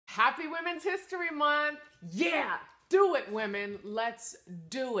Happy Women's History Month. Yeah, do it, women. Let's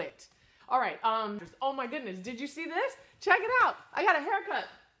do it. All right. Oh my goodness. Did you see this? Check it out. I got a haircut.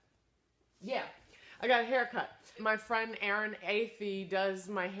 Yeah, I got a haircut. My friend Erin Athey does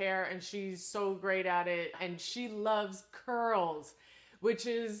my hair and she's so great at it. And she loves curls, which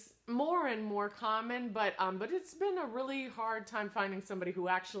is more and more common, but it's been a really hard time finding somebody who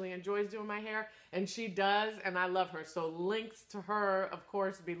actually enjoys doing my hair, and she does, and I love her. So links to her, of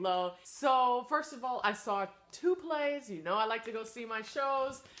course, below. So first of all, I saw 2 plays. You know I like to go see my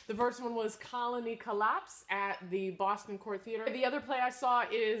shows. The first one was Colony Collapse at the Boston Court Theater. The other play I saw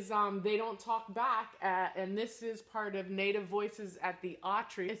is They Don't Talk Back, and this is part of Native Voices at the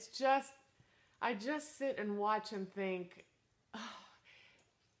Autry. It's just, I just sit and watch and think, oh,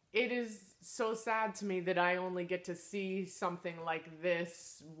 it is so sad to me that I only get to see something like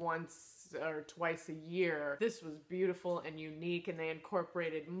this once or twice a year. This was beautiful and unique, and they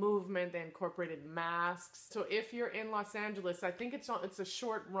incorporated movement, they incorporated masks. So if you're in Los Angeles, I think it's a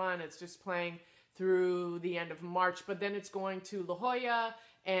short run. It's just playing through the end of March, but then it's going to La Jolla,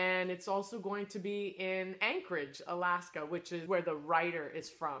 and it's also going to be in Anchorage, Alaska, which is where the writer is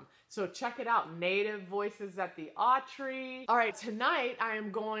from. So check it out, Native Voices at the Autry. All right, tonight I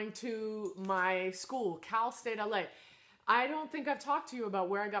am going to my school, Cal State LA. I don't think I've talked to you about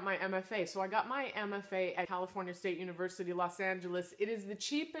where I got my MFA. So I got my MFA at California State University, Los Angeles. It is the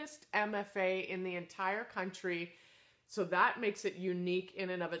cheapest MFA in the entire country. So that makes it unique in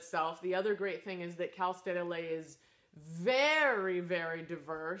and of itself. The other great thing is that Cal State LA is very, very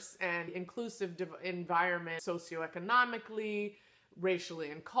diverse and inclusive environment, socioeconomically,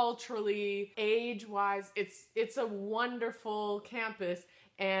 racially and culturally, age-wise. It's a wonderful campus.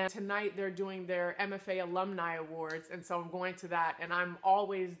 And tonight they're doing their MFA Alumni Awards, and so I'm going to that, and I'm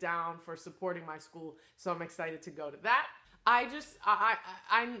always down for supporting my school, so I'm excited to go to that.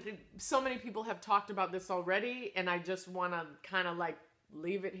 So many people have talked about this already, and I just want to kind of like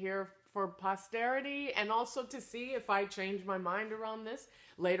leave it here for posterity, and also to see if I change my mind around this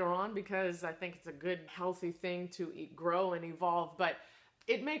later on, because I think it's a good, healthy thing to grow and evolve. But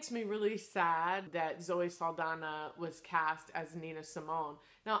it makes me really sad that Zoe Saldana was cast as Nina Simone.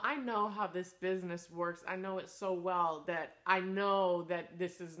 Now, I know how this business works. I know it so well that I know that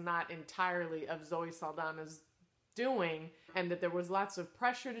this is not entirely of Zoe Saldana's doing, and that there was lots of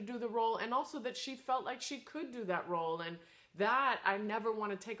pressure to do the role, and also that she felt like she could do that role. And that I never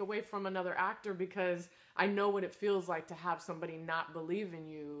want to take away from another actor, because I know what it feels like to have somebody not believe in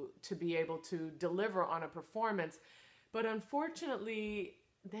you to be able to deliver on a performance. But unfortunately,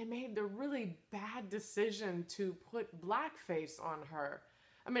 they made the really bad decision to put blackface on her.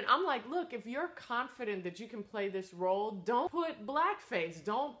 I mean, I'm like, look, if you're confident that you can play this role, don't put blackface,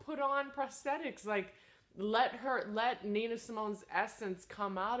 don't put on prosthetics. Like, let Nina Simone's essence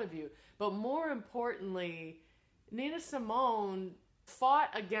come out of you. But more importantly, Nina Simone fought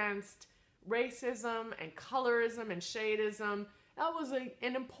against racism and colorism and shadeism. That was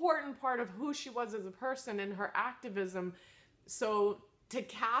an important part of who she was as a person and her activism. So to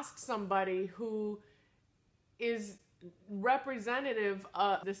cast somebody who is representative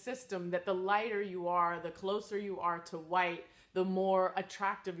of the system, that the lighter you are, the closer you are to white, the more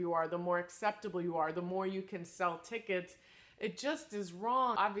attractive you are, the more acceptable you are, the more you can sell tickets. It just is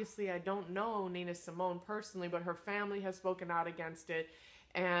wrong. Obviously, I don't know Nina Simone personally, but her family has spoken out against it.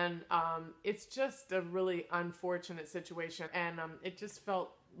 And it's just a really unfortunate situation. And it just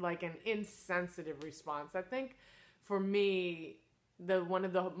felt like an insensitive response. I think for me, one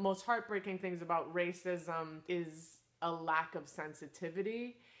of the most heartbreaking things about racism is a lack of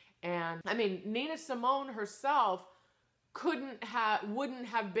sensitivity. And I mean, Nina Simone herself wouldn't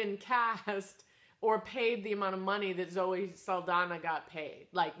have been cast or paid the amount of money that Zoe Saldana got paid.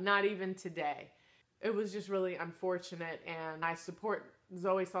 Like, not even today. It was just really unfortunate, and I support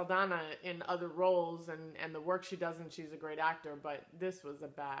Zoe Saldana in other roles and the work she does, and she's a great actor, but this was a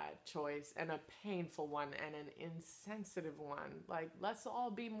bad choice and a painful one and an insensitive one. Like, let's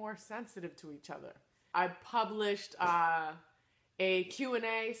all be more sensitive to each other. I published a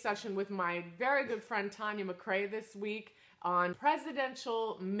Q&A session with my very good friend Tanya McCrae this week on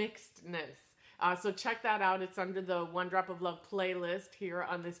presidential mixedness. So check that out. It's under the One Drop of Love playlist here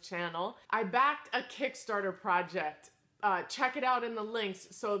on this channel. I backed a Kickstarter project. Check it out in the links.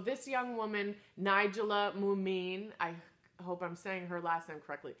 So this young woman, Nigella Mumin, I hope I'm saying her last name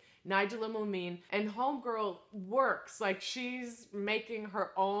correctly, Nigella Mumin, and homegirl works. Like, she's making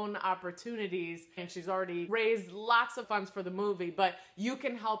her own opportunities, and she's already raised lots of funds for the movie, but you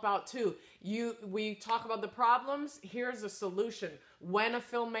can help out too. We talk about the problems, here's a solution. When a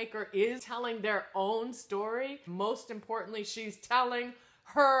filmmaker is telling their own story, most importantly, she's telling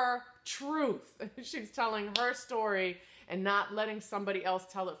her truth. She's telling her story and not letting somebody else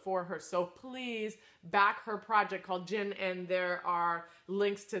tell it for her. So please back her project called Jin, and there are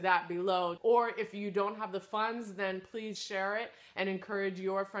links to that below. Or if you don't have the funds, then please share it and encourage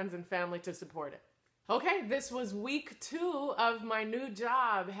your friends and family to support it. Okay, this was week 2 of my new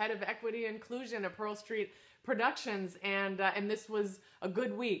job, Head of Equity and Inclusion at Pearl Street Productions, and this was a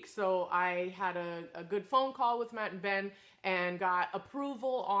good week. So I had a good phone call with Matt and Ben and got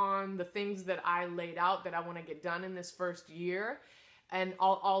approval on the things that I laid out that I want to get done in this first year. And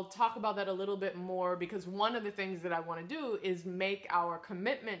I'll talk about that a little bit more, because one of the things that I want to do is make our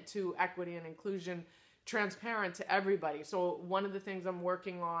commitment to equity and inclusion transparent to everybody. So one of the things I'm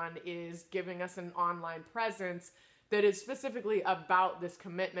working on is giving us an online presence that is specifically about this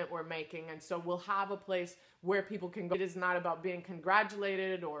commitment we're making. And so we'll have a place where people can go. It is not about being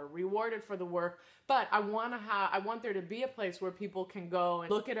congratulated or rewarded for the work, but I want there to be a place where people can go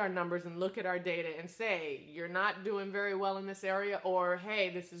and look at our numbers and look at our data and say, you're not doing very well in this area, or hey,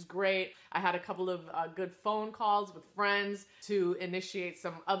 this is great. I had a couple of good phone calls with friends to initiate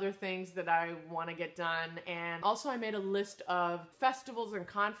some other things that I want to get done. And also I made a list of festivals and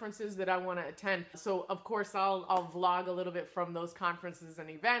conferences that I want to attend. So of course I'll vlog a little bit from those conferences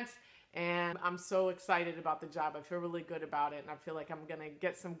and events. And I'm so excited about the job. I feel really good about it, and I feel like I'm gonna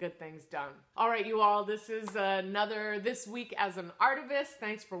get some good things done. All right, you all, this is another This Week as an Artivist.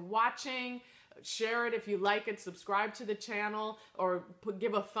 Thanks for watching. Share it if you like it, subscribe to the channel, or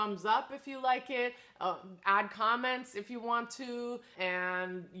give a thumbs up if you like it, add comments if you want to,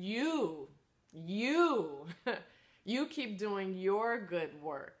 and you keep doing your good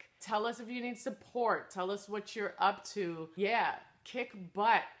work. Tell us if you need support. Tell us what you're up to. Yeah, kick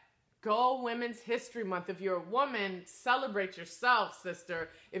butt. Go Women's History Month. If you're a woman, celebrate yourself, sister.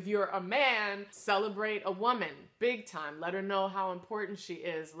 If you're a man, celebrate a woman. Big time. Let her know how important she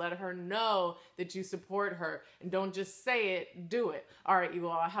is. Let her know that you support her. And don't just say it, do it. All right, you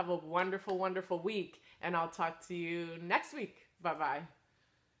all have a wonderful, wonderful week. And I'll talk to you next week. Bye-bye.